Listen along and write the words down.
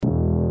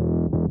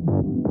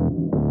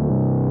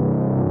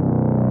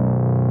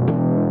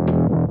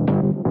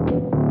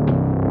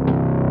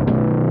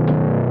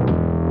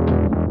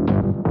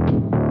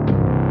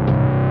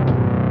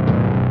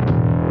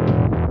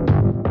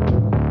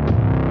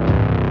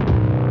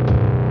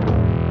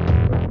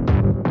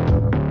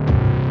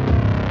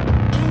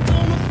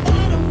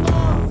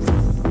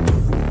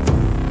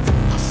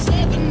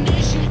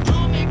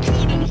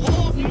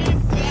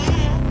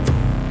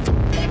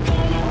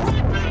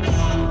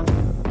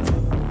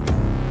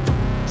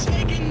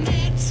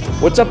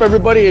What's up,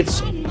 everybody?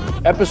 It's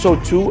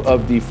episode 2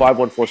 of the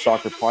 514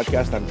 Soccer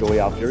Podcast. I'm Joey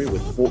Alfieri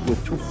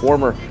with two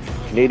former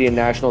Canadian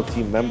national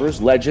team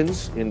members,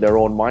 legends in their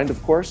own mind,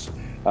 of course.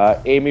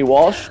 Amy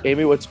Walsh.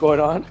 Amy, what's going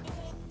on?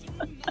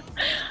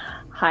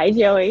 Hi,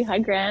 Joey. Hi,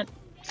 Grant.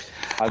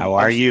 How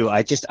are you?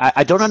 I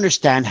don't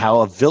understand how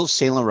a Ville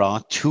Saint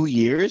Laurent 2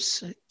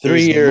 years,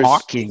 3 years,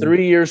 mocking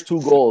 3 years,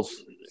 2 goals.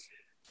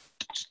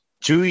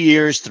 2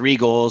 years, 3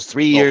 goals,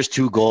 3 years,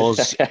 2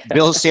 goals.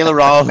 Ville Saint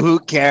Laurent, who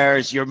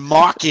cares? You're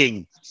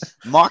mocking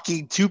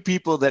two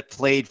people that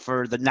played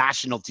for the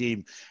national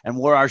team and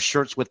wore our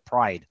shirts with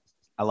pride.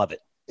 I love it.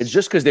 It's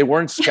just because they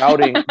weren't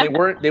scouting. They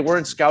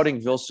weren't scouting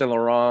Ville Saint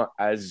Laurent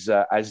as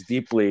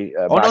deeply.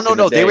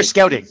 No. They were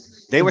scouting.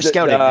 They were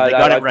scouting. They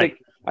got it right.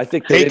 I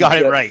think they got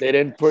it right. They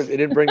didn't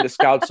bring the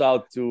scouts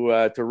out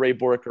to Ray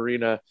Bork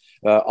Arena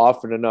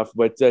often enough.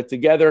 But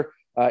together,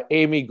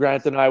 Amy,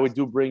 Grant, and I would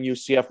do bring you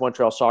CF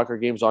Montreal soccer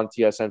games on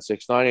TSN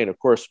 690. And of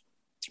course,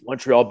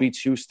 Montreal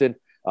beats Houston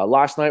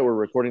last night. We're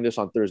recording this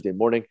on Thursday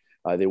morning.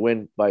 They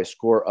win by a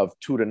score of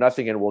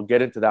 2-0, and we'll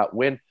get into that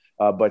win.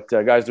 But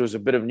guys, there was a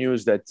bit of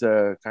news that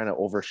kind of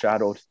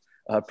overshadowed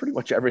pretty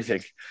much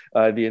everything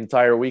the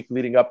entire week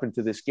leading up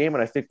into this game.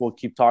 And I think we'll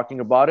keep talking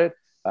about it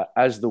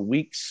as the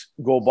weeks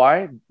go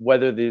by,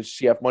 whether the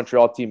CF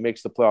Montreal team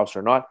makes the playoffs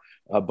or not.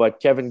 But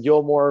Kevin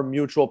Gilmore,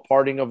 mutual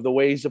parting of the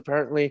ways,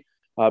 apparently,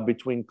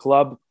 between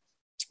club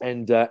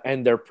and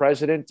their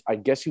president. I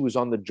guess he was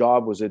on the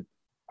job. Is it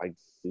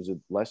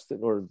less than,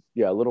 or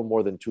a little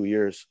more than 2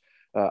 years,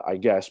 I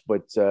guess.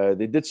 But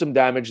they did some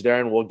damage there,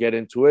 and we'll get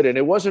into it. And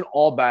it wasn't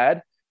all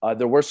bad.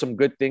 There were some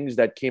good things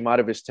that came out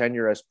of his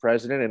tenure as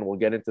president, and we'll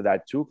get into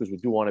that too, because we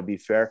do want to be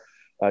fair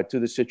to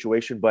the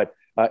situation. But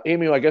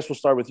Amy, I guess we'll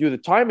start with you. The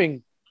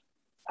timing,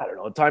 I don't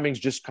know, timing's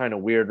just kind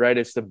of weird, right?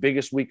 It's the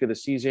biggest week of the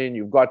season.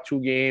 You've got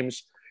 2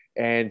 games,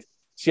 and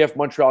CF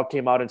Montreal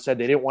came out and said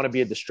they didn't want to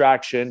be a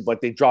distraction,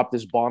 but they dropped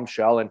this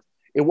bombshell. And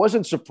it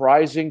wasn't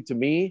surprising to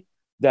me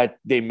that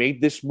they made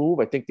this move.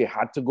 I think they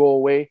had to go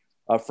away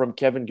from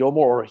Kevin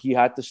Gilmore, or he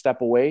had to step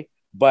away.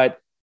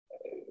 But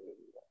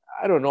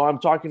I don't know. I'm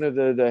talking to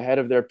the head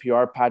of their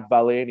PR, Pat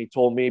Valet, and he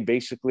told me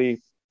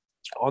basically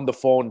on the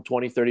phone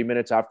 20, 30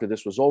 minutes after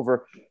this was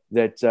over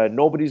that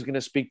nobody's going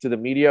to speak to the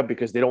media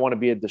because they don't want to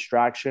be a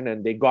distraction.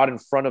 And they got in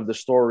front of the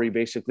story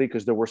basically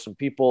because there were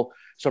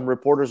some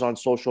reporters on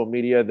social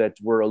media that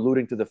were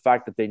alluding to the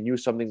fact that they knew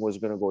something was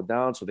going to go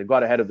down. So they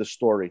got ahead of the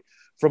story.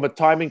 From a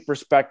timing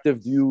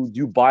perspective, do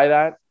you buy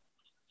that?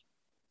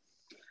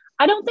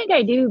 I don't think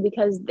I do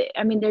because,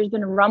 there's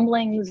been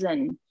rumblings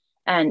and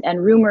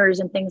rumors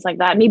and things like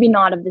that, maybe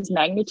not of this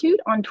magnitude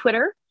on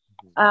Twitter.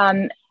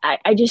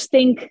 I just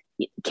think,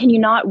 can you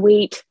not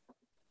wait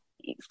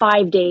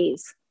 5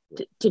 days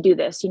to do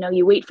this?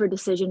 You wait for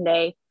decision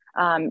day.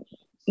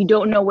 You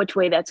don't know which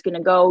way that's going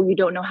to go. You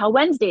don't know how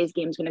Wednesday's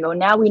game is going to go.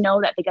 Now we know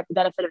that they get the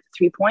benefit of the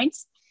 3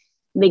 points.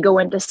 They go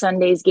into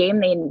Sunday's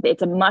game.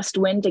 It's a must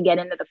win to get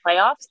into the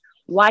playoffs.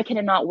 Why can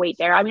it not wait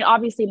there?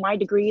 Obviously my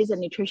degree is in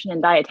nutrition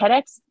and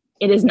dietetics.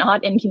 It is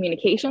not in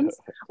communications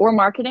or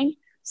marketing.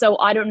 So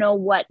I don't know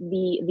what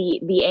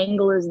the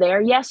angle is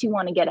there. Yes, you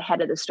want to get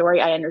ahead of the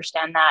story. I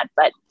understand that.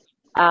 But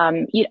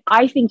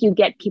I think you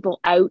get people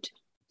out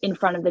in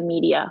front of the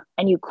media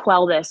and you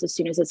quell this as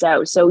soon as it's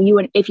out. So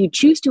if you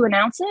choose to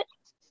announce it,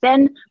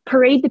 then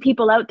parade the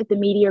people out that the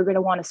media are going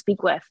to want to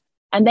speak with.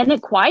 And then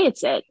it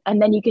quiets it.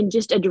 And then you can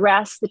just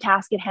address the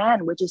task at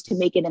hand, which is to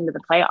make it into the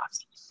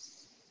playoffs.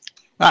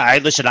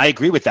 Listen, I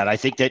agree with that. I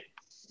think that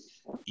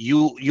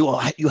you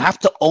have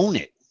to own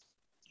it.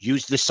 You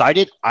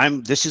decided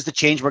this is the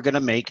change we're going to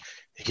make.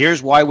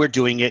 Here's why we're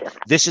doing it.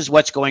 This is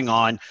what's going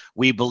on.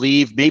 We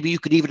believe maybe you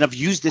could even have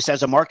used this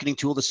as a marketing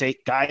tool to say,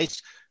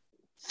 guys,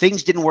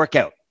 things didn't work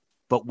out,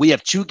 but we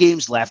have 2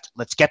 games left.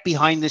 Let's get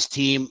behind this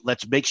team.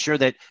 Let's make sure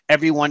that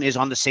everyone is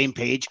on the same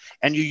page.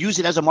 And you use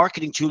it as a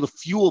marketing tool to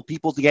fuel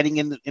people to getting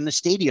in the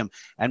stadium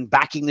and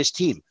backing this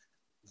team.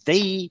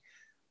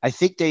 I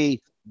think they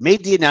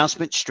made the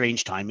announcement,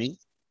 strange timing.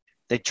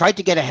 They tried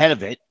to get ahead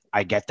of it.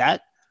 I get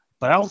that.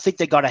 But I don't think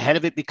they got ahead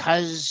of it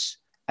because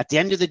at the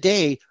end of the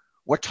day,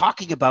 we're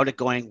talking about it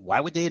going, why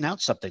would they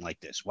announce something like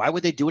this? Why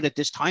would they do it at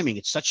this timing?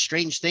 It's such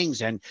strange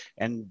things. And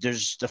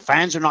there's the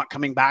fans are not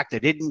coming back.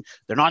 They're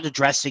not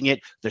addressing it.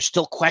 There's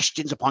still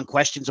questions upon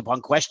questions upon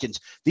questions.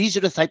 These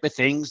are the type of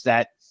things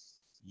that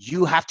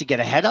you have to get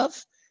ahead of.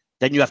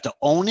 Then you have to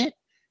own it.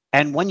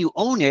 And when you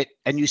own it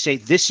and you say,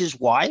 this is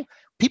why,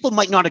 people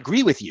might not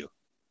agree with you.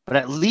 But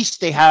at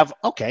least they have,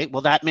 okay,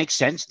 well, that makes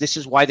sense. This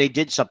is why they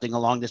did something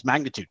along this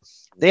magnitude.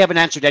 They haven't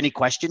answered any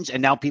questions.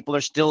 And now people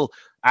are still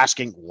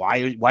asking,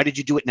 why did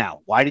you do it now?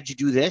 Why did you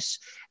do this?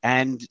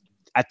 And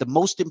at the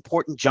most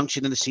important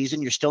junction in the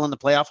season, you're still in the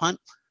playoff hunt.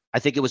 I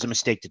think it was a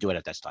mistake to do it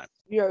at this time.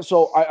 Yeah,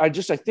 so I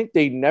think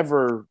they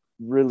never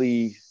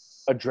really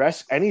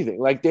address anything.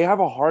 Like, they have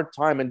a hard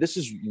time. And this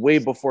is way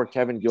before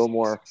Kevin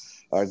Gilmore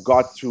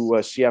got to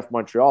CF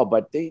Montreal.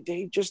 But they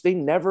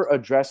never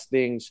address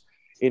things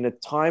in a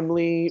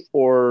timely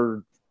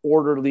or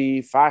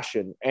orderly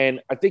fashion.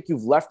 And I think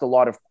you've left a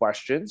lot of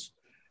questions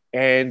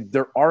and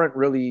there aren't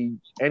really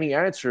any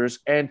answers.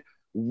 And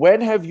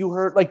when have you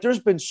heard, like, there's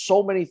been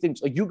so many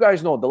things, like, you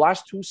guys know the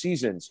last 2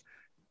 seasons,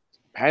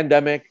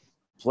 pandemic,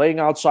 playing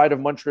outside of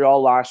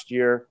Montreal last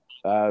year,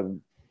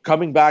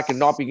 coming back and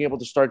not being able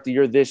to start the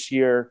year this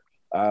year,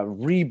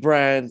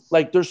 rebrand.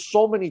 Like, there's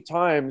so many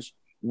times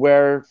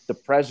where the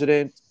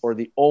president or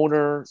the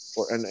owner,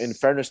 and in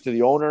fairness to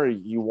the owner,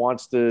 he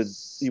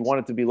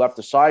wanted to be left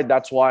aside.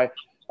 That's why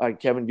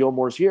Kevin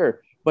Gilmore's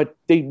here. But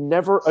they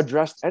never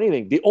addressed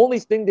anything. The only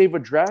thing they've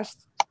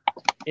addressed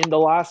in the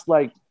last,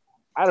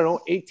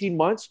 18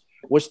 months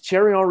was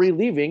Thierry Henry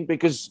leaving,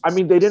 because, I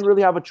mean, they didn't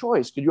really have a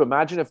choice. Could you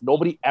imagine if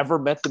nobody ever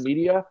met the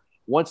media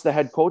once the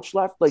head coach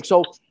left? Like,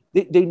 so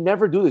they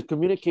never do this.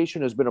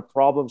 Communication has been a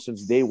problem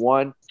since day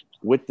one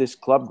with this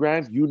club,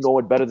 Grant. You know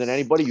it better than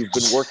anybody. You've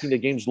been working the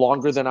games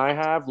longer than I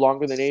have,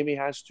 longer than Amy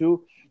has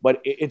too.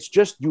 But it's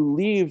just, you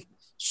leave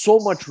so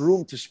much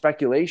room to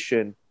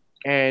speculation.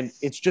 And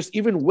it's just,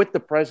 even with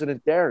the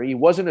president there, he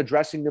wasn't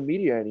addressing the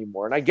media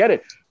anymore. And I get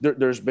it.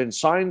 There's been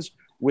signs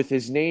with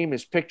his name,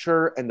 his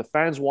picture, and the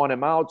fans want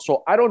him out.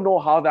 So I don't know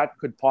how that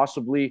could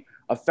possibly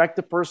affect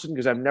the person,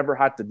 because I've never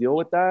had to deal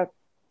with that.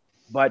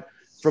 But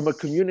from a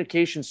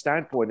communication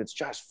standpoint, it's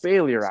just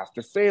failure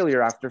after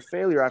failure after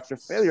failure after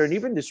failure. And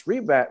even this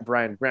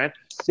rebrand, Grant,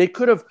 they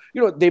could have,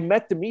 they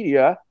met the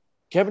media,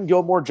 Kevin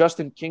Gilmore,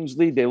 Justin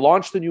Kingsley, they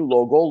launched a new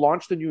logo,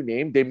 launched a new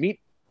name. They meet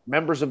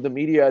members of the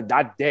media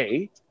that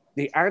day.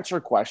 They answer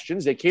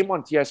questions. They came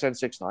on TSN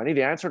 690.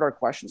 They answered our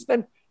questions.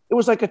 Then it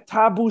was like a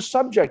taboo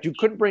subject. You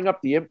couldn't bring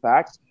up the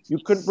impact. You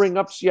couldn't bring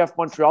up CF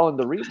Montreal and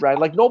the rebrand.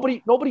 Like,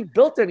 nobody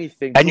built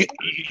anything. And you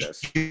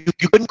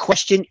couldn't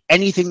question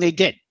anything they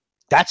did.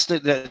 That's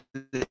the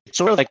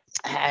sort of like,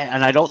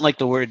 and I don't like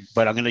the word,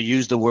 but I'm going to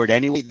use the word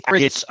anyway.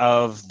 It's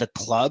of the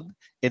club,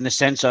 in the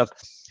sense of,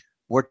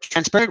 we're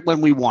transparent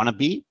when we want to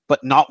be,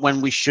 but not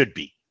when we should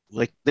be.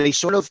 Like, they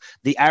sort of,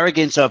 the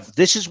arrogance of,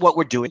 this is what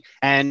we're doing,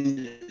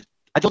 and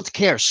I don't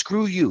care.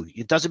 Screw you.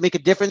 It doesn't make a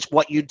difference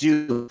what you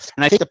do.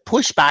 And I think the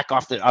pushback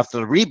off the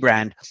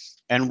rebrand,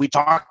 and we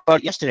talked about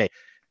it yesterday,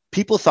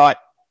 people thought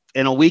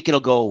in a week it'll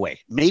go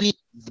away. Maybe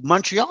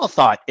Montreal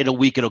thought in a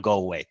week it'll go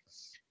away.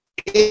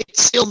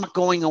 It's still not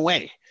going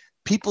away.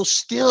 People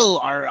still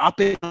are up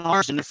in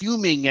arms and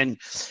fuming. And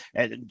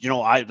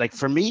I, like,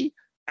 for me,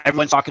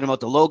 everyone's talking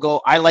about the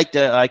logo. I like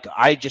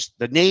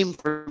the name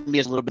for me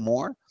is a little bit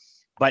more,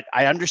 but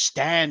I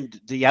understand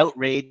the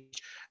outrage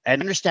and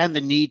understand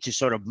the need to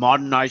sort of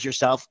modernize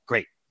yourself.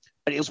 Great.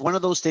 But it was one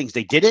of those things.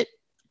 They did it.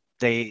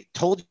 They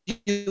told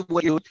you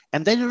what you,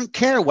 and they didn't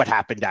care what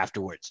happened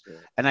afterwards. Yeah.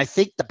 And I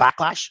think the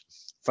backlash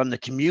from the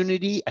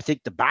community, I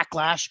think the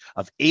backlash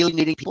of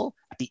alienating people,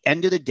 at the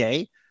end of the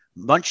day,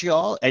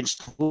 Montreal and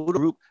Studio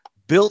Group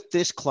built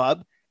this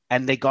club,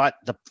 and they got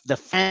the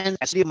fans,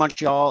 the city of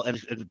Montreal and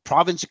the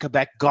province of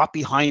Quebec got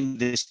behind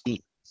this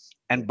team.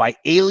 And by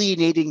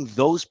alienating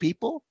those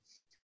people,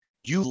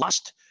 you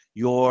lost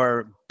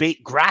your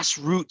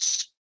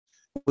grassroots,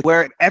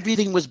 where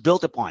everything was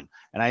built upon.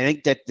 And I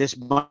think that this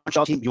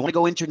Montreal team, you want to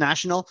go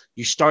international,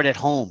 you start at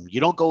home.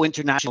 You don't go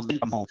international, then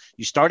come home.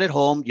 You start at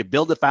home, you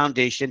build the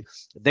foundation.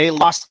 They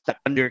lost that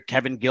under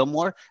Kevin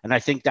Gilmore, and I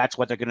think that's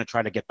what they're going to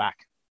try to get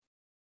back.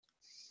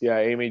 Yeah,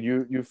 Amy,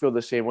 you feel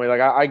the same way.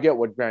 Like, I get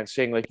what Grant's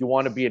saying. Like, you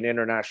want to be an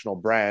international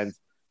brand,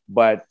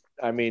 but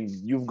I mean,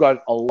 you've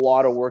got a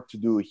lot of work to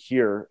do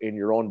here in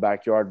your own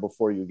backyard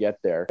before you get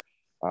there.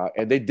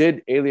 And they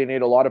did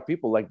alienate a lot of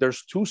people. Like,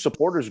 there's 2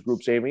 supporters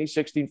groups, Amy,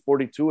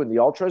 1642 and the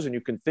Ultras, and you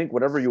can think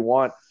whatever you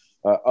want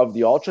of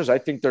the Ultras. I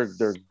think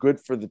they're good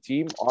for the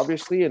team,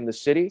 obviously, in the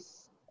city.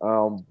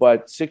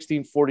 But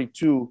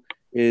 1642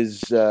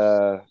 is,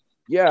 I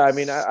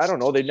mean, I don't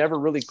know. They never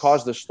really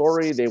caused the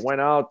story. They went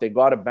out, they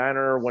got a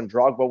banner when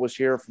Drogba was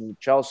here from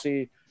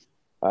Chelsea.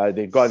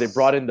 They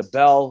brought in the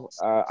bell.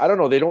 I don't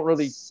know. They don't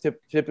really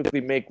typically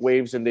make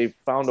waves, and they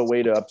found a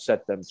way to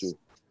upset them too.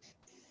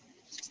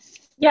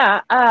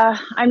 Yeah,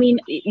 I mean,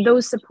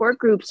 those support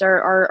groups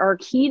are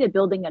key to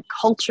building a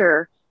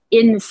culture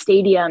in the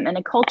stadium and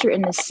a culture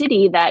in the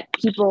city that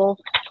people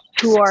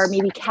who are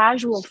maybe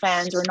casual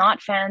fans or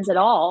not fans at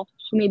all,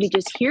 who maybe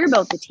just hear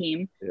about the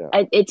team,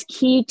 it's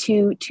key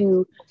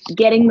to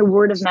getting the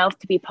word of mouth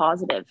to be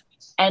positive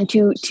and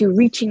to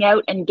reaching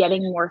out and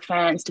getting more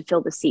fans to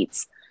fill the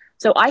seats.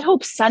 So I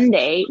hope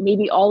Sunday,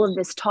 maybe all of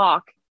this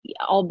talk,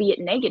 albeit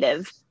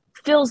negative,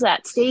 fills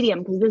that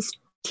stadium, because this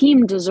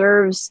team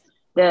deserves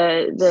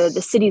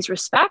the city's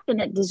respect,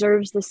 and it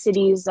deserves the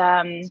city's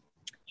kind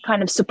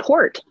of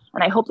support.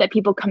 And I hope that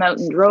people come out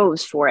in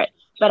droves for it.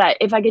 But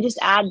if I could just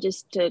add,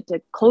 just to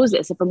close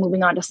this, if we're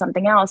moving on to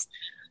something else,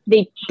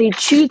 they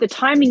choose, the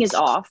timing is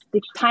off.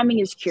 The timing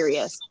is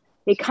curious.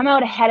 They come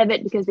out ahead of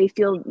it because they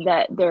feel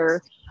that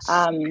they're,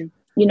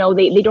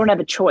 they don't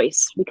have a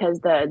choice, because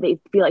they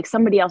feel like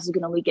somebody else is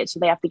going to leak it. So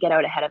they have to get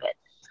out ahead of it.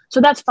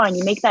 So that's fine.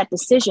 You make that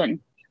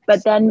decision.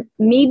 But then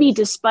maybe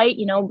despite,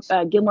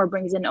 Gilmore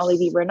brings in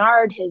Olivier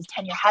Renard, his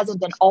tenure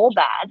hasn't been all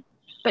bad,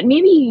 but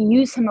maybe you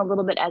use him a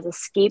little bit as a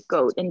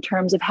scapegoat in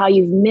terms of how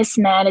you've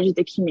mismanaged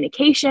the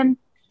communication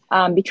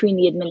between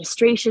the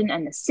administration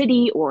and the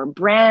city, or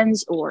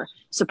brands or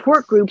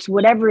support groups,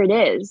 whatever it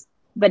is.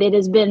 but it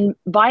has been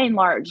by and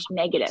large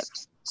negative.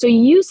 So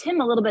you use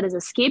him a little bit as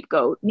a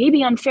scapegoat,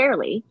 maybe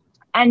unfairly,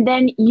 and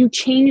then you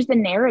change the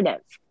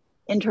narrative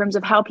in terms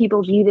of how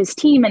people view this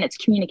team and its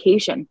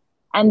communication.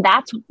 And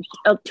that's,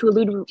 to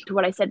allude to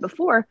what I said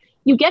before,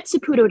 you get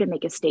Saputo to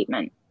make a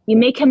statement. You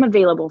make him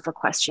available for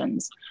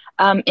questions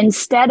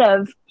instead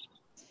of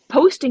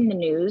posting the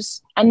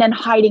news and then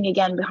hiding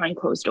again behind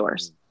closed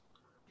doors.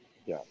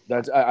 Yeah,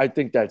 I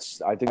think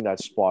that's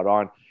spot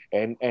on,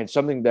 and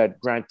something that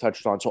Grant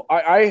touched on. So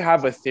I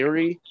have a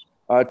theory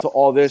to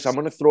all this. I'm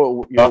going to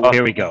throw it.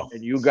 Here we go.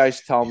 And you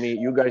guys tell me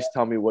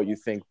what you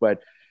think.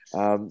 But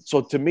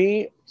so to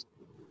me,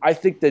 I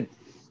think that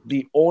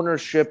the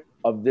ownership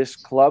of this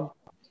club,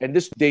 and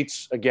this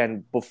dates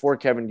again before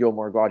Kevin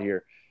Gilmore got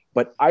here,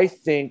 but I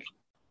think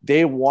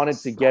they wanted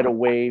to get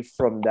away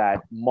from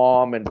that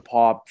mom and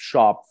pop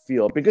shop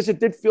feel, because it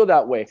did feel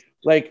that way.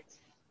 Like,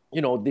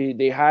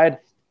 they had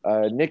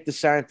Nick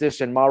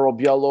DeSantis and Mauro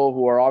Biello,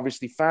 who are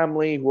obviously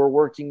family, who are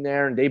working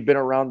there, and they've been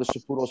around the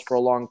Saputos for a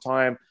long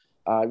time.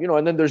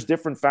 And then there's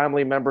different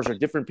family members or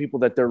different people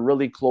that they're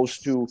really close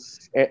to.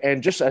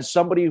 And just as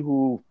somebody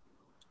who,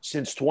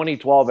 since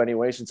 2012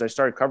 anyway, since I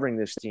started covering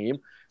this team,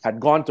 had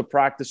gone to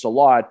practice a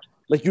lot,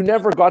 like, you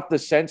never got the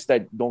sense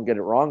that, don't get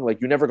it wrong,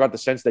 like, you never got the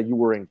sense that you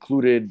were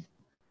included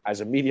as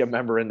a media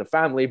member in the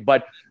family,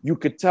 but you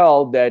could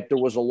tell that there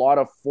was a lot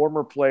of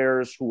former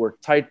players who were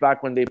tight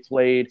back when they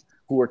played,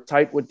 who were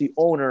tight with the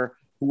owner,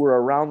 who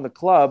were around the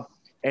club,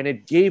 and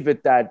it gave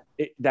it that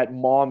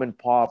mom and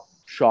pop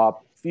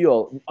shop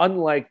feel.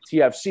 Unlike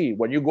TFC,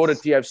 when you go to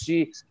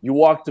TFC, you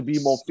walk to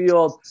BMO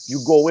Field,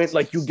 you go in,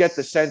 like, you get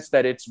the sense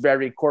that it's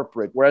very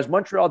corporate, whereas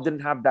Montreal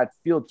didn't have that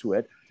feel to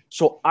it.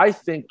 So I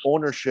think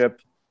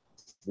ownership,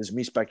 this is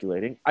me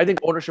speculating, I think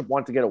ownership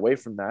wanted to get away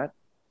from that.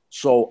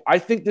 So I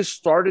think this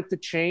started to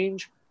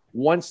change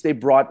once they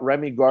brought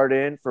Remy Gard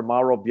in for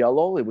Mauro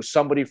Biello. It was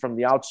somebody from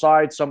the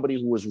outside, somebody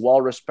who was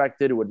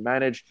well-respected, who would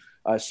manage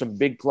some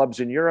big clubs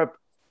in Europe.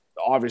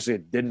 Obviously,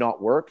 it did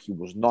not work. He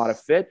was not a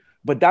fit.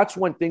 But that's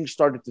when things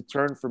started to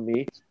turn for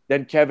me.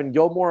 Then Kevin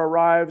Gilmore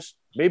arrives.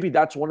 Maybe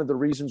that's one of the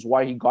reasons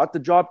why he got the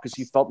job, because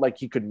he felt like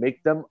he could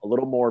make them a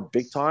little more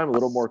big time, a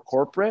little more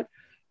corporate.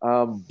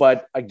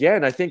 But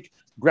again, I think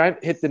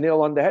Grant hit the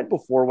nail on the head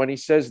before when he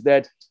says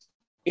that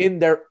in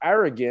their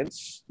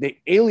arrogance, they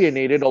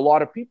alienated a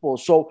lot of people.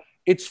 So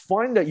it's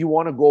fine that you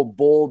want to go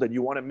bold and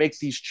you want to make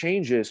these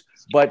changes,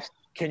 but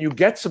can you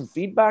get some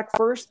feedback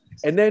first?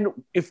 And then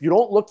if you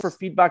don't look for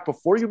feedback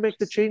before you make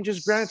the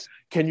changes, Grant,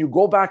 can you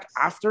go back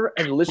after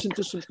and listen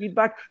to some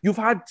feedback? You've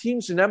had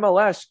teams in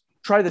MLS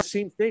try the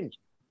same thing.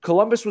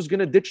 Columbus was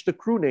going to ditch the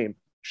Crew name.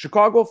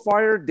 Chicago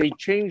Fire, they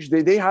changed.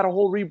 They had a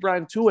whole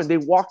rebrand too, and they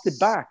walked it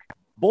back.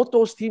 Both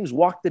those teams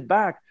walked it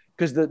back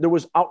because there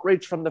was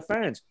outrage from the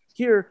fans.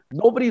 Here,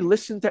 nobody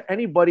listened to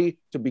anybody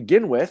to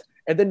begin with,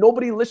 and then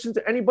nobody listened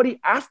to anybody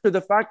after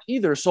the fact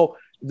either. So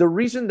the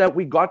reason that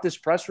we got this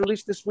press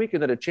release this week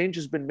and that a change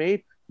has been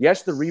made,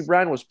 yes, the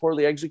rebrand was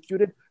poorly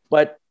executed,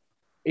 but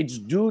it's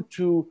due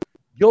to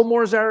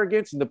Gilmore's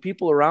arrogance and the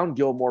people around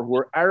Gilmore who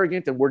are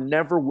arrogant and were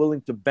never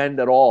willing to bend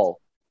at all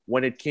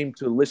when it came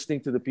to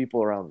listening to the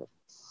people around them.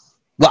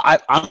 Well,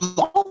 I'm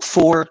all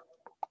for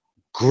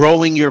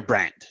growing your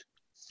brand,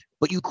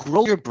 but you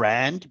grow your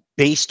brand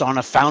based on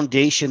a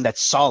foundation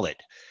that's solid.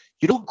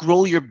 You don't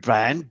grow your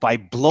brand by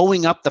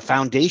blowing up the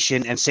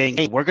foundation and saying,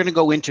 hey, we're going to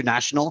go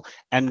international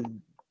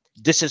and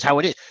this is how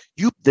it is.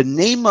 The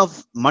name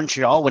of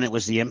Montreal, when it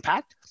was the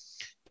Impact,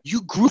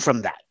 you grew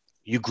from that.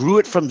 You grew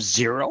it from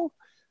zero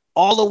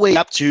all the way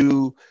up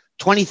to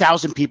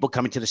 20,000 people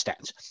coming to the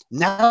stands.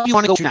 Now you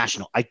want to go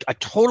international. I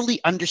totally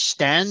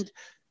understand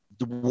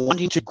the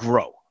wanting to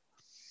grow,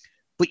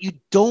 but you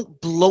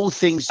don't blow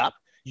things up.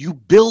 You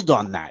build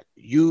on that.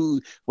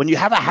 When you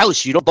have a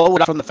house, you don't blow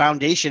it up from the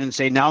foundation and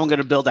say, now I'm going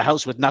to build a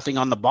house with nothing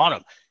on the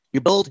bottom.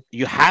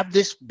 You have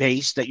this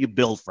base that you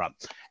build from.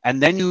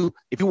 And then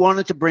if you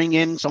wanted to bring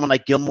in someone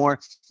like Gilmore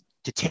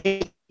to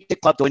take the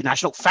club to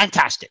international,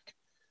 fantastic.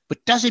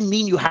 But doesn't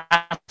mean you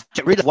have to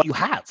get rid of what you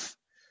have.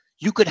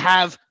 You could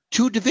have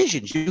two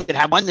divisions. You could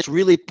have one that's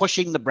really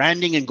pushing the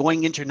branding and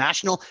going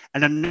international,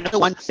 and another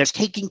one that's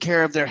taking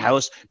care of their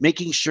house,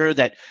 making sure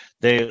that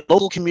the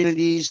local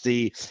communities,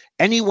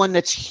 anyone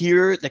that's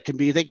here that can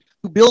be, they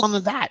build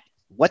on that.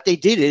 What they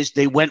did is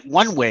they went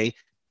one way,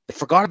 they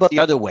forgot about the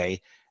other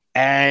way,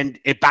 and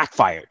it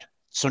backfired.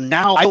 So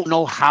now I don't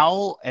know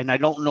how, and I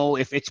don't know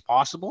if it's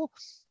possible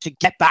to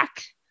get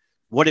back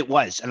what it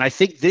was. And I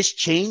think this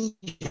change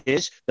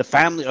is the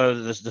family, or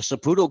the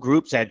Saputo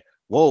group said,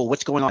 whoa,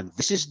 what's going on?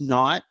 This is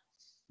not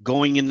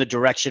going in the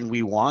direction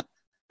we want.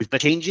 We have to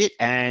change it.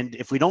 And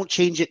if we don't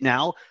change it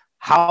now,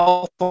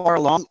 how far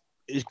along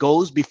it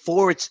goes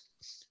before it's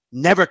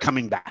never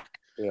coming back.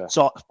 Yeah.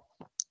 So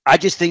I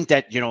just think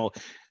that,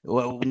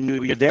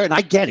 when you're there, and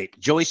I get it,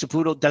 Joey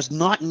Saputo does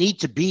not need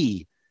to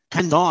be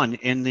hands-on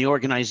in the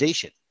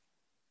organization,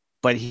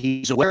 but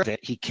he's aware of it.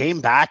 He came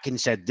back and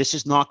said, this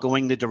is not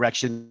going the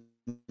direction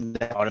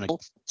that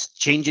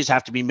changes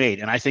have to be made.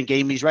 And I think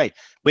Amy's right.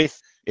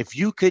 If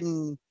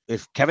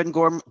Kevin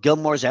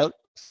Gilmore's out,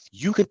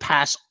 you could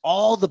pass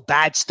all the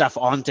bad stuff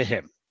on to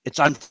him. It's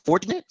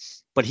unfortunate,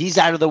 but he's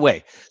out of the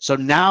way. So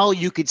now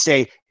you could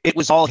say it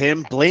was all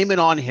him, blame it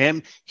on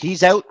him.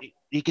 He's out.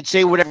 He could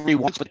say whatever he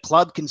wants, but the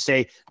club can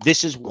say,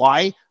 this is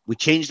why we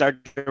changed our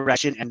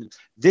direction. And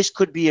this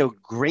could be a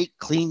great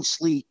clean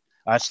slate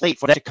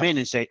for them to come in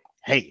and say,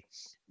 hey,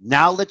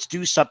 now let's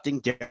do something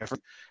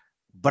different.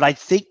 But I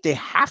think they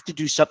have to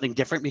do something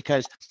different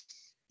because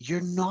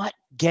you're not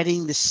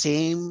getting the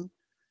same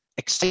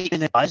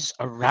excitement and buzz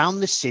around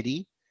the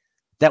city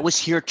that was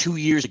here 2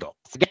 years ago.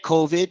 Forget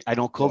COVID. I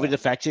know COVID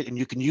affects it, and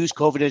you can use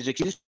COVID as an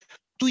excuse.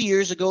 2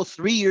 years ago,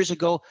 3 years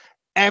ago,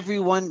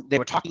 everyone, they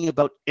were talking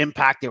about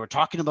impact. They were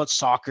talking about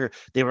soccer.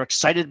 They were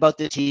excited about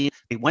the team.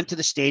 They went to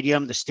the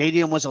stadium. The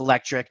stadium was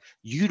electric.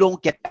 You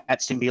don't get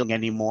that same feeling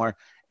anymore.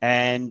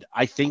 And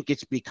I think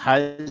it's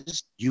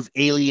because you've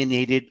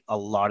alienated a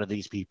lot of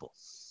these people.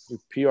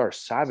 PR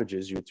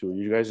savages, you two.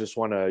 You guys just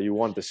want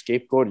the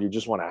scapegoat. You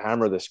just want to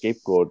hammer the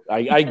scapegoat.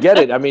 I get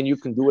it. I mean, you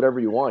can do whatever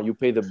you want. You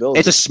pay the bills.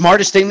 It's the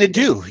smartest thing to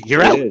do.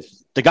 You're out.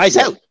 The guy's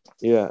out.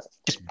 Yeah.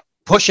 Just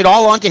push it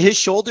all onto his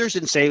shoulders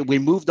and say, we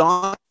moved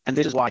on, and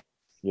this is why.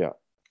 Yeah.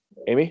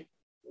 Amy?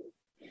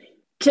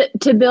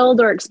 To build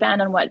or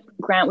expand on what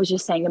Grant was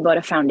just saying about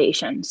a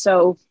foundation.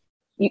 So,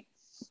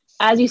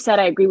 as you said,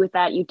 I agree with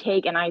that. You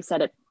take, and I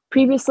said it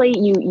previously,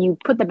 you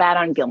put the bat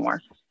on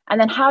Gilmore. And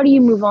then how do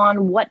you move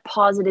on? What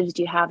positives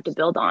do you have to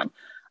build on?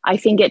 I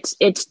think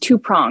it's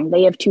two-pronged.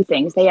 They have two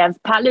things. They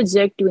have Pat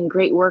Leduc doing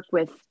great work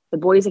with the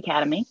Boys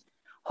Academy.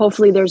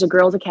 Hopefully there's a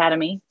Girls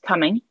Academy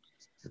coming.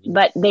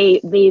 But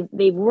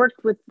they've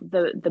worked with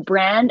the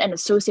brand and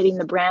associating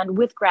the brand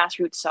with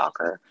grassroots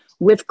soccer,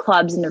 with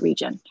clubs in the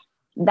region.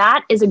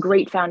 That is a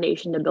great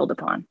foundation to build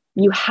upon.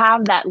 You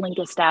have that link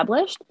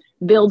established,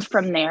 build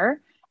from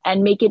there,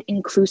 and make it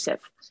inclusive.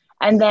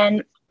 And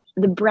then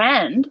the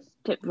brand,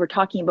 we're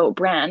talking about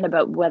brand,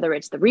 about whether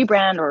it's the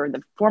rebrand or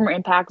the former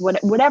Impact,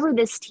 whatever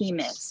this team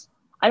is.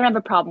 I don't have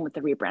a problem with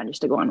the rebrand,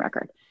 just to go on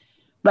record.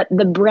 But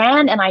the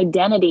brand and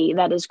identity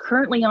that is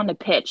currently on the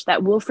pitch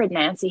that Wilfried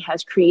Nancy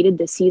has created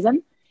this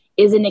season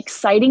is an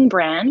exciting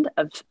brand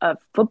of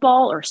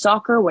football or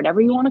soccer,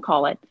 whatever you want to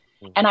call it.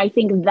 And I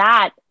think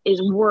that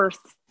is worth,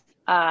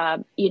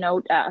 a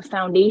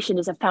foundation,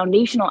 is a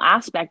foundational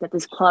aspect that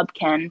this club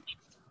can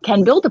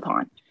build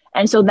upon.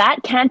 And so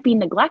that can't be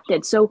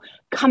neglected. So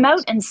come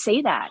out and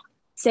say that.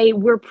 Say,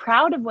 we're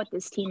proud of what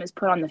this team has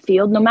put on the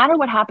field, no matter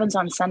what happens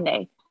on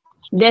Sunday.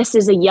 This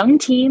is a young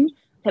team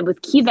that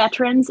with key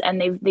veterans,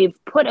 and they've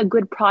put a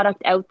good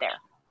product out there.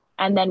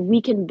 And then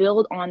we can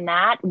build on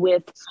that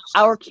with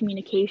our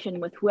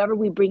communication with whoever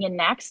we bring in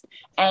next,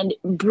 and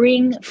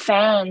bring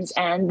fans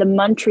and the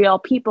Montreal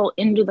people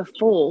into the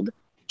fold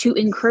to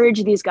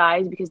encourage these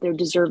guys because they're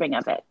deserving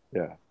of it.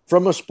 Yeah.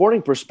 From a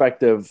sporting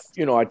perspective,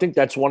 I think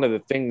that's one of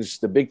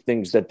the big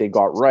things that they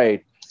got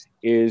right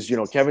is,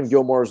 Kevin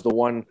Gilmore is the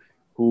one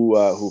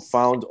who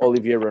found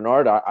Olivier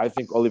Renard. I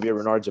think Olivier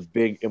Renard's a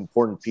big,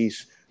 important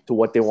piece to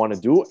what they want to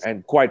do.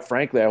 And quite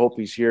frankly, I hope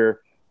he's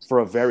here for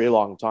a very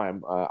long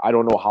time. I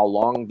don't know how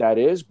long that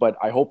is, but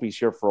I hope he's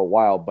here for a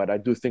while. But I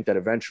do think that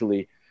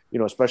eventually,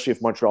 especially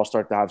if Montreal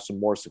start to have some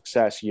more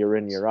success year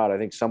in, year out, I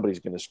think somebody's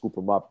going to scoop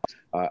him up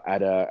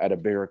at a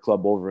bigger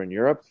club over in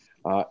Europe.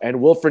 And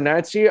Wilfried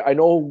Nancy, I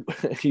know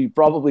he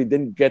probably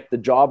didn't get the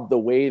job the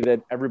way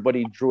that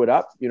everybody drew it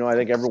up. I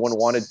think everyone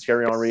wanted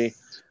Thierry Henry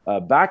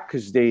back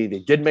because they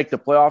did make the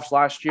playoffs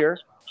last year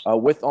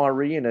with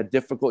Henry in a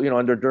difficult,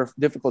 under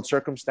difficult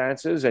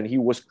circumstances. And he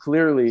was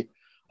clearly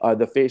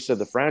the face of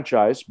the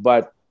franchise.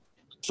 But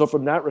so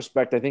from that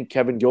respect, I think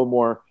Kevin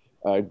Gilmore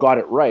got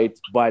it right.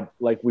 But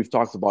like we've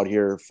talked about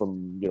here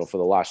from, for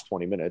the last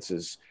 20 minutes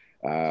is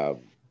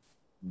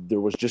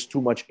there was just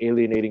too much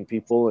alienating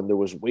people, and there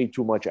was way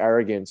too much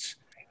arrogance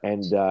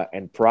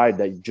and pride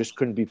that just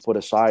couldn't be put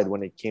aside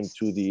when it came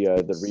to the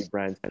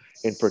rebrand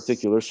in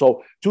particular.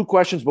 So 2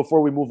 questions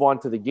before we move on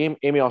to the game.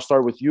 Amy, I'll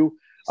start with you.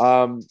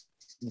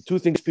 The 2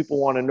 things people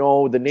want to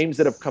know, the names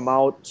that have come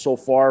out so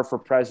far for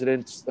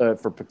presidents,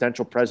 for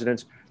potential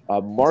presidents.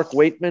 Mark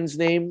Waitman's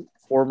name,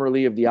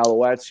 formerly of the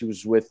Alouettes. He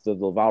was with the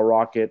Laval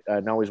Rocket.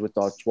 Now he's with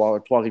the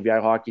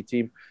Trois-Rivières hockey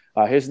team.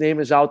 His name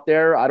is out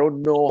there. I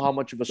don't know how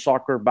much of a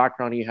soccer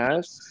background he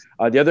has.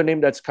 The other name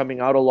that's coming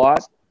out a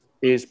lot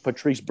is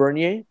Patrice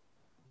Bernier.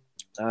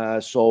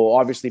 So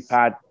obviously,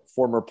 Pat,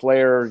 former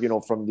player,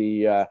 from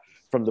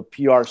the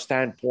PR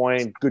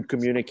standpoint, good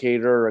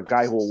communicator, a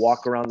guy who will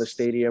walk around the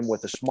stadium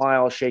with a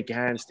smile, shake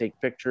hands, take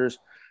pictures.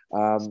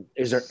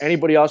 Is there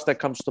anybody else that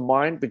comes to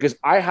mind? Because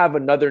I have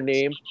another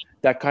name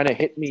that kind of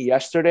hit me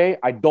yesterday.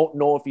 I don't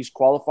know if he's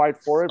qualified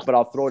for it, but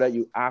I'll throw it at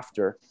you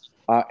after.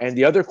 And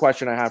the other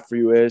question I have for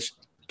you is,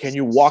 can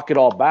you walk it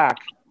all back,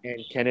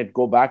 and can it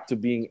go back to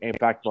being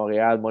Impact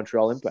Montréal,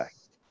 Montreal Impact?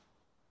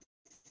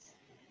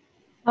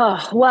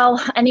 Oh,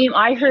 well, a name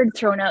I heard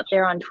thrown out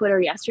there on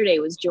Twitter yesterday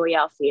was Joey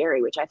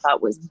Alfieri, which I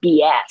thought was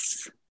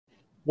BS.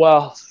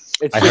 Well,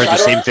 I heard the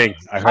same thing.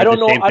 I don't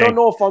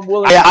know if I'm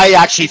willing. I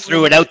actually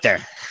threw it out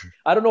there.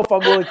 I don't know if I'm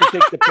willing to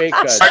take the pay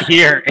cut. Start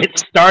here. It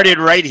started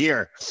right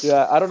here.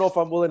 Yeah, I don't know if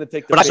I'm willing to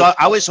take the But pay cut.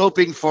 I was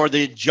hoping for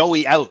the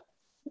Joey out.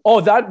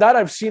 Oh, that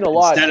I've seen a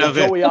lot. Instead of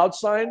Joey out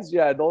signs.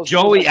 Yeah, those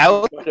Joey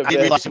out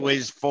bit.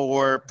 was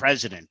for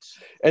president.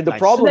 And the Nice.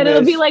 problem Then is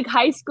it'll be like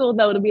high school,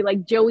 though. It'll be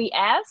like Joey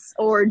S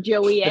or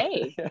Joey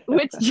A.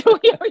 Which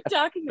Joey are we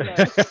talking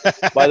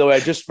about? by the way,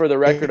 just for the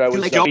record, I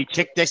was like, Joey,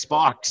 tick this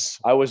box.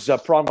 I was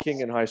prom king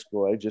in high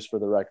school, just for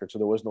the record. So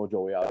there was no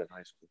Joey out in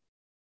high school.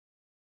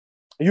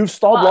 You've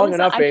stalled long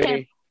enough,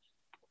 Amy.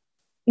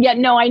 Yeah,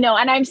 no, I know.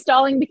 And I'm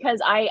stalling because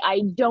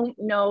I don't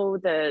know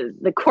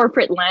the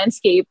corporate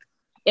landscape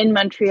in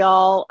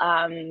Montreal.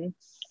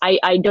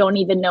 I don't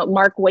even know.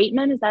 Mark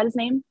Waitman, is that his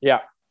name?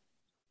 Yeah.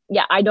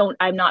 Yeah,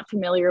 I'm not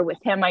familiar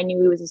with him. I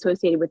knew he was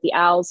associated with the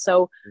Owls.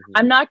 So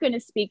I'm not going to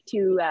speak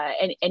to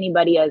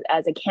anybody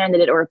as a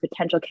candidate or a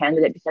potential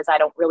candidate because I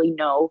don't really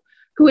know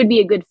who would be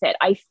a good fit.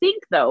 I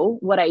think, though,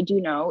 what I do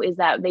know is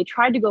that they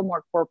tried to go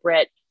more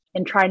corporate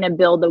and trying to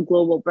build a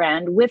global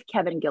brand with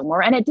Kevin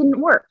Gilmore, and it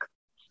didn't work.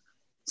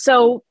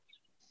 So,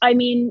 I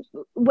mean,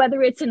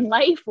 whether it's in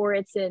life or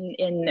it's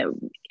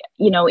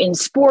in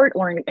sport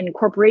or in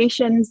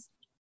corporations,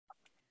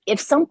 if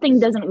something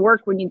doesn't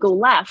work when you go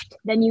left,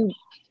 then you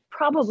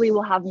probably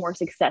will have more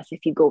success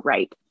if you go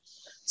right.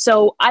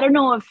 So I don't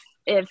know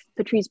if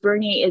Patrice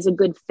Bernier is a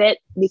good fit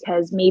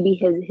because maybe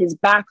his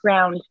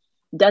background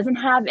doesn't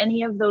have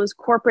any of those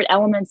corporate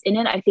elements in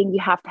it. I think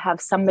you have to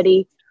have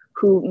somebody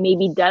who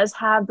maybe does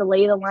have the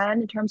lay of the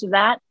land in terms of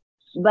that.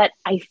 But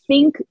I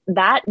think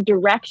that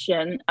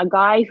direction, a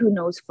guy who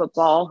knows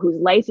football, whose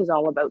life is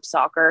all about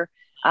soccer,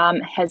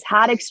 has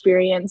had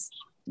experience.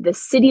 The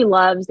city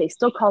loves, they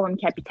still call him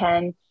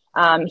Capitaine.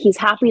 He's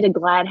happy to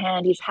glad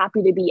hand. He's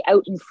happy to be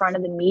out in front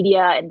of the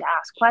media and to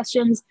ask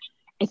questions.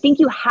 I think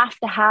you have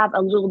to have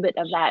a little bit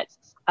of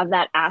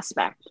that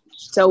aspect.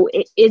 So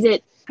is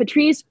it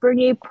Patrice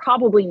Bernier?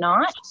 Probably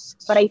not.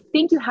 But I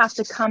think you have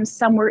to come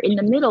somewhere in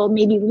the middle,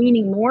 maybe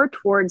leaning more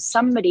towards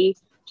somebody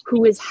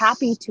who is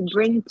happy to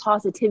bring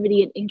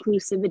positivity and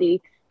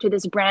inclusivity to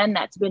this brand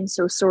that's been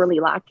so sorely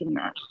lacking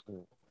that.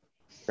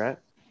 Grant?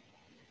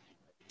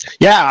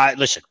 Yeah,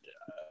 listen,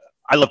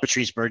 I love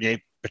Patrice Bernier.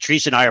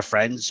 Patrice and I are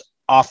friends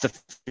off the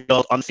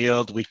field, on the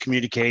field. We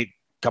communicate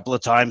a couple of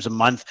times a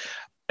month.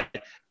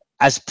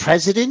 As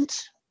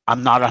president,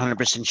 I'm not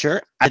 100%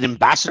 sure. As an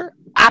ambassador,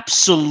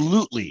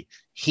 absolutely.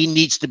 He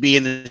needs to be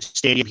in the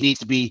stadium. He needs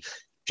to be,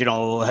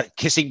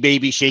 kissing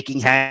baby, shaking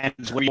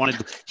hands, what do you want to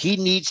do? He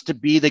needs to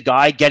be the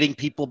guy getting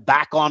people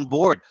back on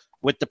board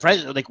with the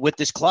president, like with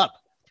this club.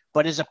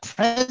 But as a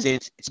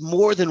president, it's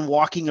more than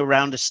walking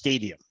around a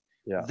stadium.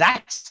 Yeah.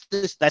 That's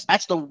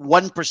the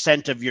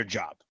 1% of your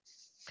job.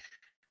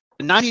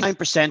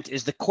 99%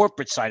 is the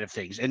corporate side of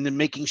things and then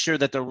making sure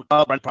that the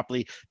club run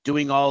properly,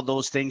 doing all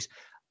those things.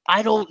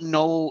 I don't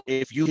know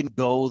if you can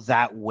go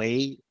that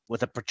way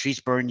with a Patrice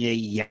Bernier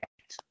yet.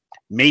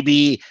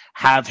 Maybe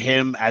have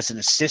him as an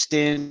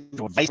assistant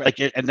or vice,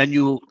 and then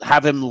you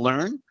have him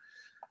learn.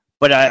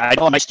 But I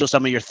know I might steal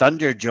some of your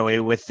thunder,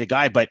 Joey, with the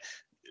guy. But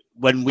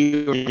when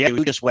we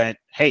just went,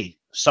 hey,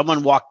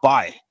 someone walked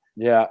by.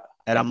 Yeah.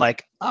 And I'm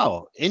like,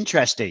 oh,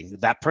 interesting.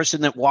 That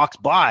person that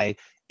walked by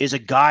is a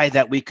guy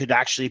that we could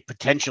actually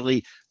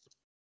potentially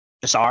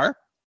SR.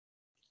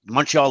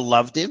 Montreal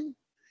loved him.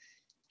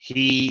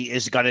 He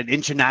has got an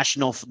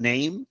international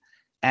name,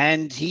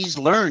 and he's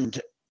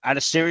learned at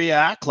a Serie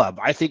A club.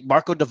 I think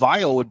Marco Di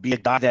Vaio would be a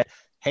guy that,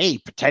 hey,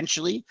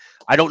 potentially,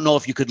 I don't know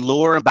if you could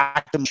lure him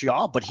back to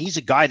Montreal, but he's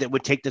a guy that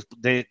would take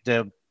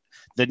the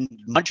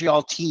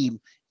Montreal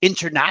team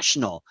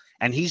international.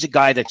 And he's a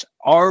guy that's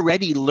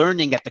already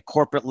learning at the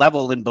corporate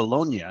level in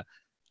Bologna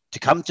to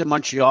come to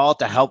Montreal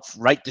to help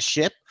right the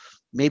ship.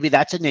 Maybe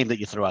that's a name that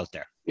you throw out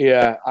there.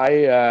 Yeah,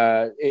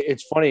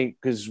 it's funny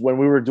because when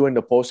we were doing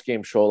the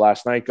post-game show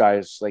last night,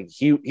 guys, like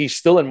he's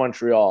still in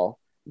Montreal.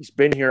 He's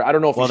been here. I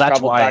don't know if he's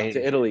traveled back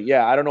to Italy.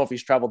 Yeah, I don't know if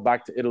he's traveled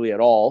back to Italy at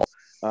all,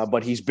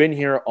 but he's been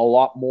here a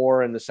lot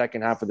more in the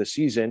second half of the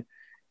season.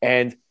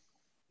 And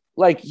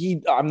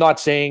I'm not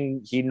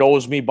saying he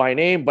knows me by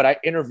name, but I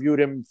interviewed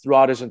him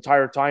throughout his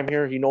entire time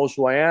here. He knows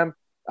who I am.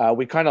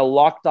 We kind of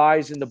locked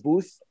eyes in the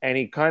booth, and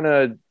he kind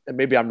of,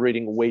 maybe I'm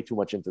reading way too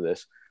much into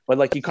this,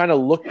 but he kind of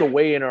looked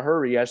away in a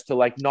hurry as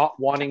to not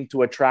wanting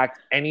to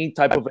attract any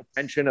type of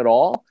attention at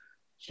all.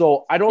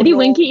 So I don't know. Did he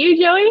wink at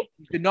you, Joey?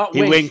 He did not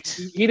wink. Winked.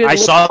 He didn't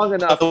look long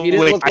enough. He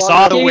didn't look I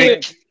saw the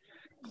wink.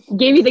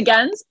 Gave you the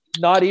guns?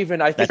 Not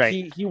even. I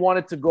think he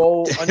wanted to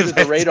go under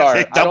the radar.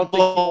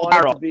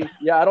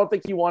 I don't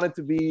think he wanted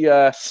to be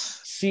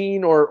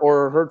seen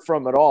or heard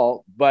from at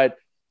all. But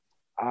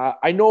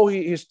I know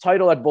his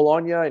title at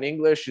Bologna in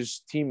English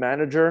is team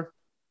manager.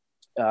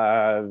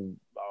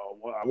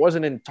 I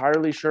wasn't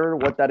entirely sure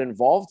what that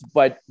involved,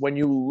 but when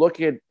you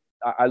look at,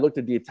 I looked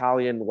at the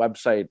Italian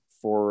website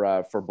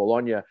for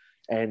Bologna,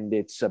 and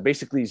it's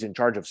basically he's in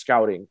charge of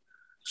scouting.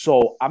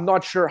 So I'm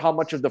not sure how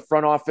much of the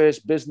front office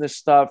business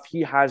stuff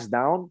he has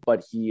down,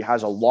 but he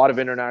has a lot of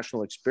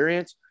international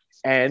experience.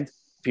 And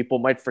people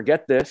might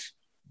forget this,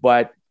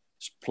 but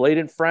he's played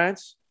in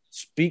France.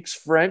 speaks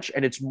French,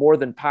 and it's more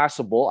than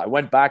passable. I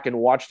went back and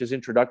watched his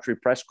introductory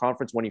press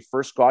conference when he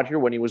first got here,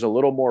 when he was a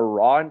little more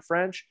raw in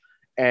French,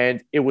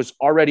 and it was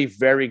already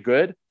very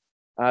good.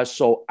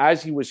 So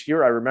as he was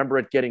here, I remember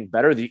it getting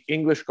better. The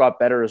English got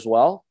better as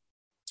well.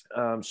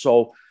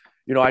 So,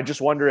 I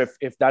just wonder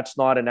if that's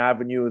not an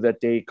avenue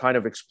that they kind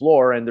of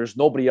explore, and there's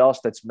nobody else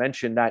that's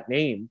mentioned that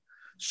name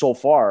so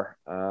far.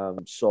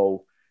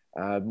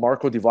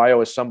 Marco Di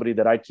Vaio is somebody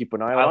that I'd keep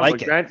an eye on. Like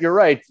but Grant, you're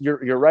right.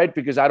 You're right,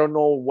 because I don't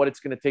know what it's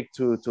going to take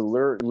to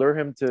lure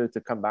him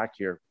to come back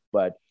here.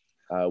 But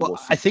we'll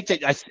see. I think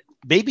that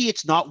maybe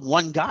it's not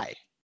one guy.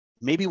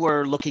 Maybe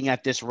we're looking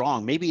at this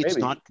wrong. Maybe it's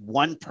not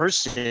one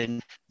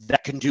person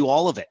that can do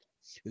all of it.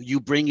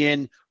 You bring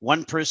in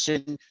one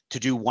person to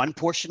do one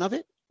portion of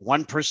it,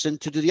 one person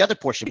to do the other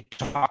portion. We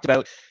talked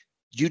about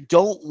you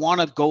don't want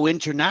to go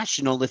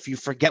international if you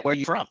forget where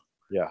you're from.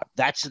 Yeah,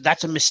 that's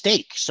a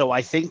mistake. So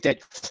I think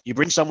that you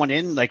bring someone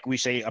in, like we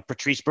say, a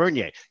Patrice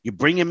Bernier, you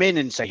bring him in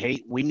and say,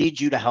 hey, we need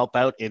you to help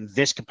out in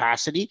this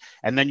capacity.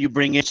 And then you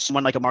bring in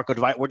someone like a Marco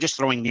Di Vaio. We're just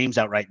throwing names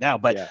out right now,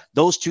 but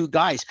those two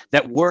guys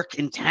that work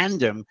in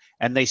tandem,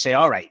 and they say,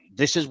 all right,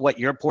 this is what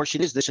your portion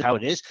is. This is how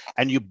it is.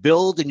 And you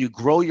build and you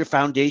grow your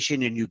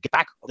foundation, and you get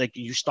back, like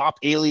you stop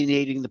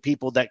alienating the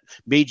people that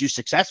made you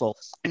successful.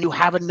 And you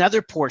have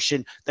another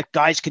portion that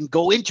guys can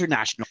go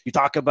international. You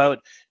talk about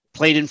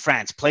played in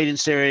France, played in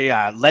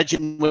Syria,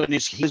 legend when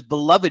he was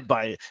beloved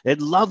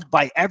and loved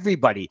by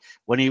everybody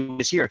when he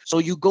was here. So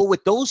you go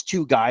with those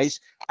two guys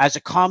as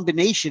a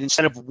combination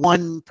instead of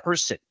one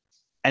person.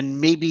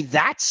 And maybe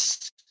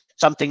that's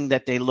something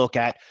that they look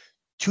at.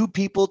 Two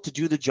people to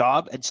do the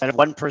job instead of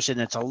one person.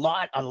 It's a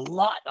lot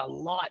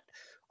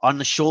on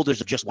the shoulders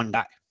of just one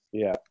guy.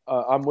 Yeah,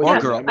 I'm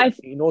with you. I mean,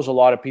 he knows a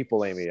lot of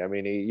people, Amy. I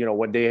mean,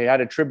 when they had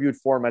a tribute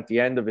for him at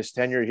the end of his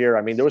tenure here,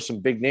 I mean, there were some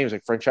big names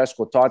like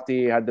Francesco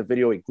Totti had the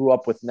video. He grew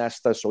up with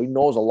Nesta, so he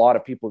knows a lot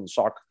of people in the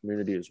soccer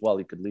community as well.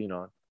 He could lean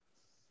on.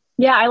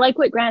 Yeah, I like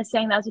what Grant's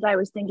saying. That's what I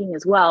was thinking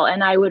as well.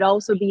 And I would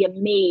also be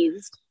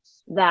amazed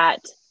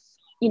that,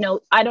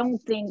 I don't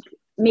think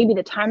maybe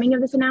the timing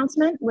of this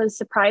announcement was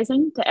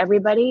surprising to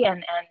everybody.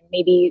 And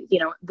maybe,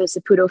 the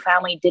Saputo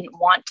family didn't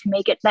want to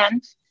make it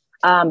then.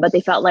 But they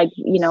felt like,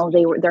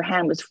 their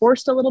hand was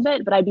forced a little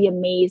bit, but I'd be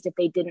amazed if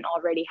they didn't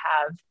already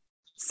have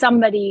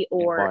somebody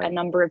or a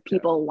number of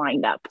people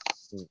lined up.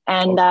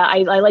 And I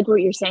like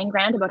what you're saying,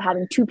 Grant, about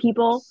having two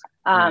people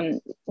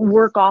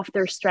work off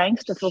their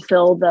strengths to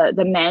fulfill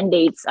the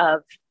mandates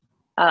of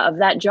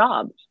that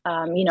job,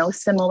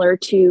 similar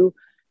to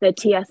the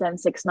TSN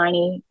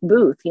 690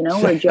 booth,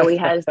 where Joey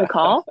has the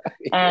call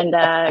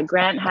and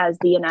Grant has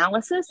the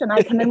analysis, and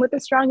I come in with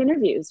the strong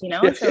interviews, so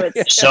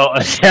it's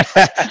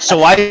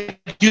so I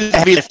do the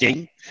heavy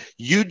lifting,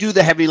 you do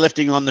the heavy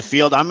lifting on the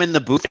field, I'm in the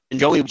booth, and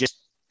Joey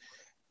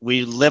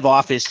we live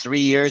off his 3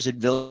 years at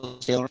Villa.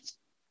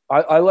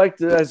 I like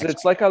to,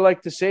 it's like I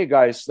like to say,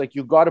 guys, like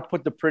you got to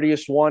put the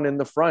prettiest one in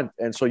the front,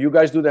 and so you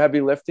guys do the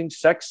heavy lifting.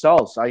 Sex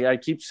sells. I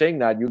keep saying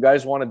that. You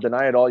guys want to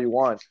deny it all you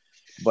want.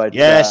 But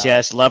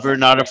yes, lover,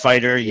 not a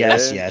fighter.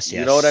 Yes.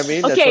 You know what I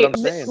mean? Okay, that's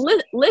what I'm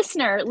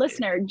saying.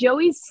 Listener,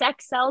 Joey's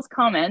sex sells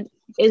comment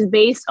is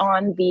based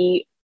on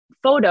the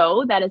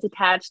photo that is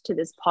attached to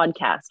this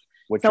podcast.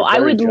 So I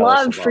would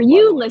love for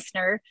you,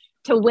 listener,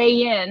 to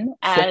weigh in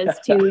as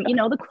to,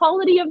 the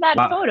quality of that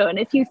photo. And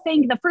if you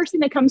think the first thing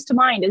that comes to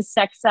mind is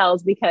sex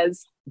sells,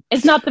 because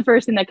it's not the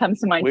first thing that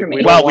comes to mind for me.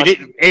 We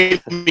didn't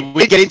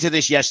get into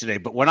this yesterday,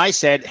 but when I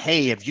said,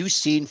 hey, have you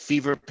seen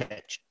Fever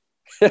Pitch?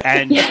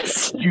 And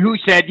yes. You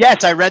said,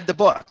 yes, I read the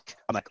book.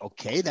 I'm like,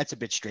 okay, that's a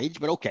bit strange,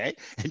 but okay.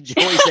 And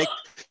Joey's like,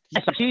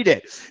 yes, I've seen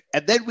it.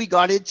 And then we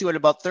got into it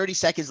about 30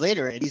 seconds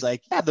later, and he's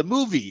like, yeah, the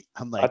movie.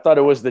 I'm like, I thought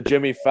it was the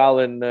Jimmy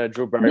Fallon,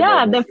 Drew Barrymore.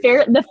 Yeah, the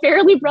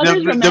Farrelly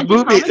Brothers romantic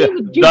movie, comedy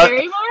with Drew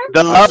Barrymore.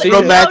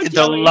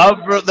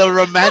 The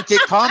romantic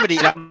comedy.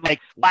 And I'm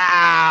like,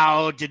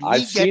 wow, did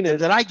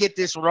I get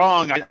this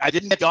wrong? I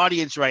didn't get the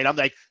audience right. I'm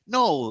like,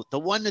 no, the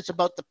one that's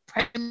about the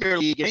Premier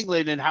League in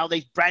England and how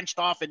they branched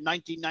off in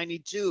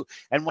 1992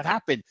 and what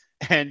happened.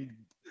 And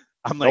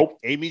I'm like,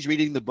 Amy's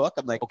reading the book.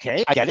 I'm like,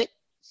 okay, I get it.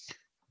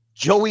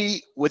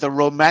 Joey with a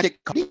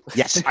romantic comedy.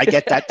 Yes, I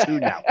get that too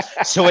now.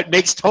 So it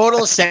makes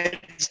total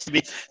sense to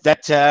me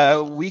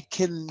that we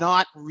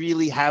cannot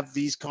really have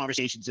these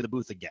conversations in the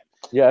booth again.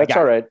 Yeah, that's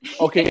all right.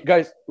 Okay,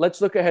 guys,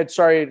 let's look ahead.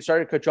 Sorry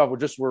to cut you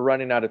off. We're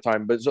running out of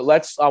time, but so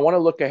I want to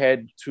look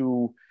ahead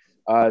to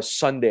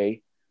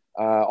Sunday.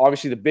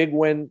 Obviously the big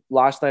win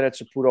last night at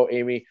Saputo,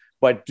 Amy,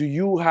 but do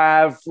you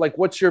have,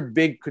 what's your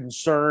big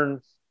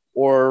concern,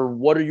 or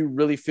what are you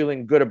really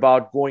feeling good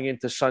about going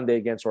into Sunday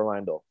against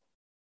Orlando?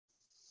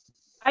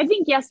 I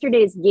think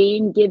yesterday's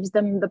game gives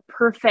them the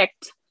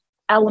perfect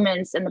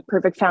elements and the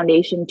perfect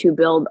foundation to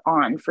build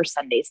on for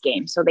Sunday's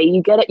game. So that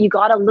you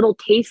got a little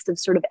taste of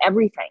sort of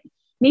everything,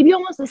 maybe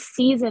almost a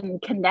season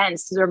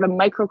condensed, sort of a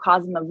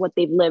microcosm of what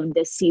they've lived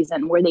this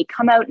season, where they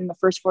come out in the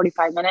first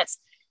 45 minutes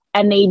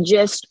and they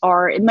just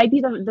it might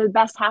be the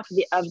best half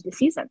of the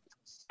season.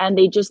 And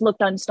they just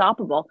looked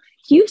unstoppable.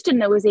 Houston,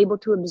 though, was able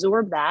to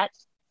absorb that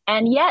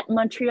And yet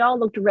Montreal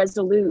looked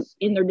resolute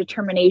in their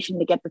determination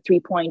to get the 3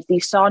 points. You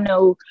saw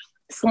no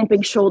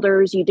slumping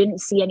shoulders. You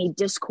didn't see any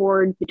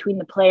discord between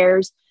the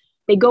players.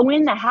 They go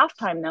in at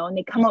halftime, though, and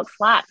they come out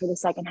flat for the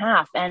second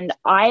half. And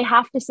I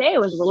have to say, I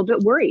was a little bit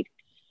worried.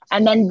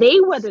 And then they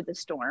weather the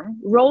storm.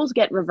 Roles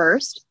get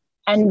reversed.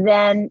 And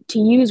then, to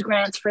use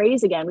Grant's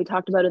phrase again, we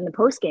talked about it in the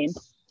postgame,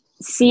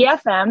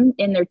 CFM,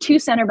 in their 2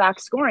 center back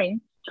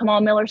scoring,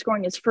 Kamal Miller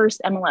scoring his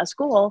first MLS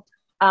goal,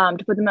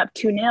 to put them up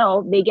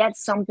 2-0, they get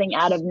something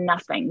out of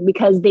nothing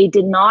because they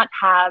did not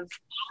have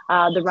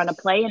the run of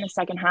play in the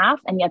second half,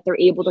 and yet they're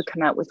able to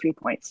come out with 3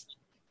 points.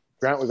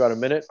 Grant, we got a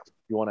minute.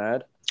 You want to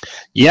add?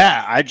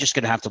 Yeah, I'm just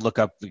going to have to look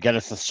up, get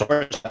a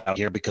thesaurus out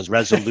here because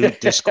resolute,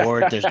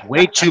 discord, there's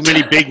way too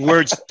many big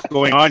words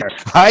going on here.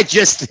 I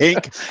just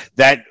think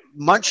that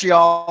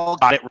Montreal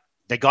got it.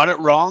 They got it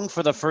wrong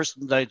for the first,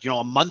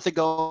 a month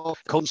ago.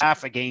 Coach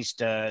staff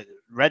against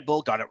Red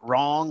Bull got it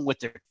wrong with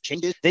their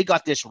changes. They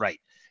got this right.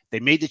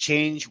 They made the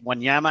change.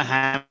 Wanyama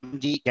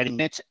Hamdi getting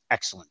minutes,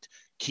 excellent.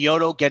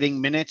 Kyoto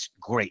getting minutes,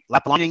 great.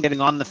 Lapalainen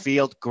getting on the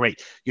field,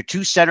 great. Your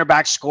 2 center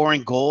backs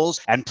scoring goals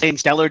and playing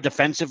stellar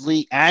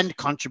defensively and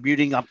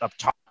contributing up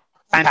top,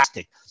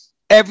 fantastic.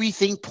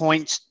 Everything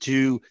points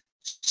to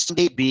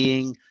Sunday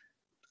being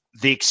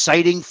the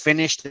exciting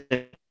finish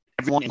that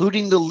everyone,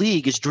 including the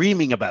league, is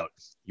dreaming about.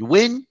 You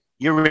win,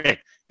 you're in.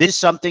 This is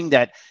something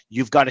that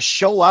you've got to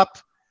show up,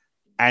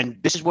 and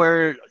this is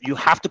where you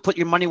have to put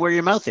your money where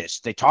your mouth is.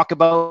 They talk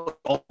about,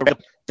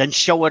 then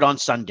show it on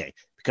Sunday,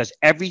 because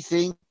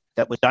everything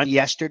that was done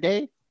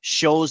yesterday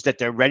shows that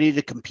they're ready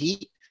to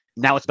compete.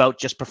 Now it's about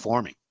just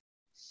performing.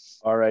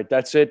 All right.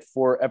 That's it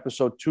for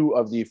episode 2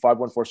 of the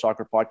 514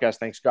 Soccer Podcast.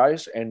 Thanks,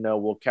 guys. And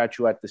we'll catch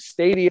you at the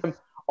stadium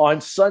on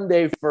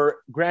Sunday for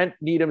Grant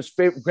Needham's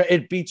favorite.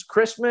 It beats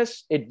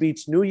Christmas. It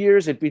beats New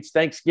Year's. It beats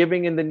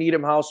Thanksgiving in the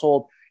Needham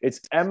household.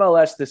 It's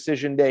MLS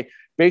decision day.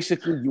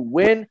 Basically, you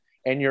win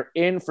and you're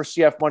in for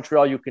CF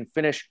Montreal. You can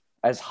finish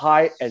as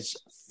high as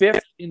 5th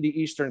in the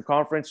Eastern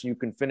Conference. You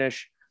can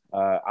finish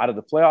out of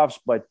the playoffs,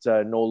 but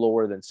no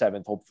lower than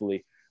 7th,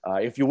 hopefully.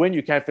 If you win,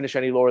 you can't finish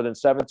any lower than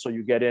 7th, so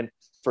you get in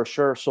for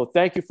sure. So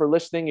thank you for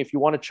listening. If you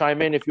want to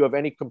chime in, if you have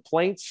any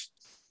complaints,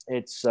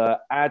 it's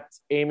at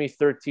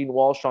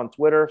Amy13Walsh on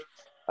Twitter,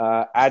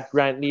 at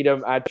Grant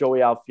Needham, at Joey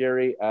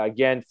Alfieri.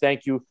 Again,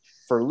 thank you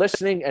for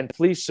listening, and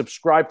please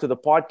subscribe to the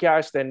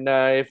podcast. And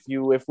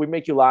if we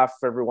make you laugh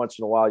every once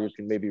in a while, you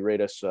can maybe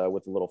rate us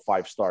with a little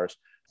 5 stars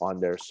on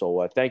there.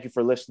 So thank you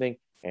for listening,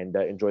 and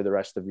enjoy the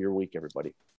rest of your week, everybody.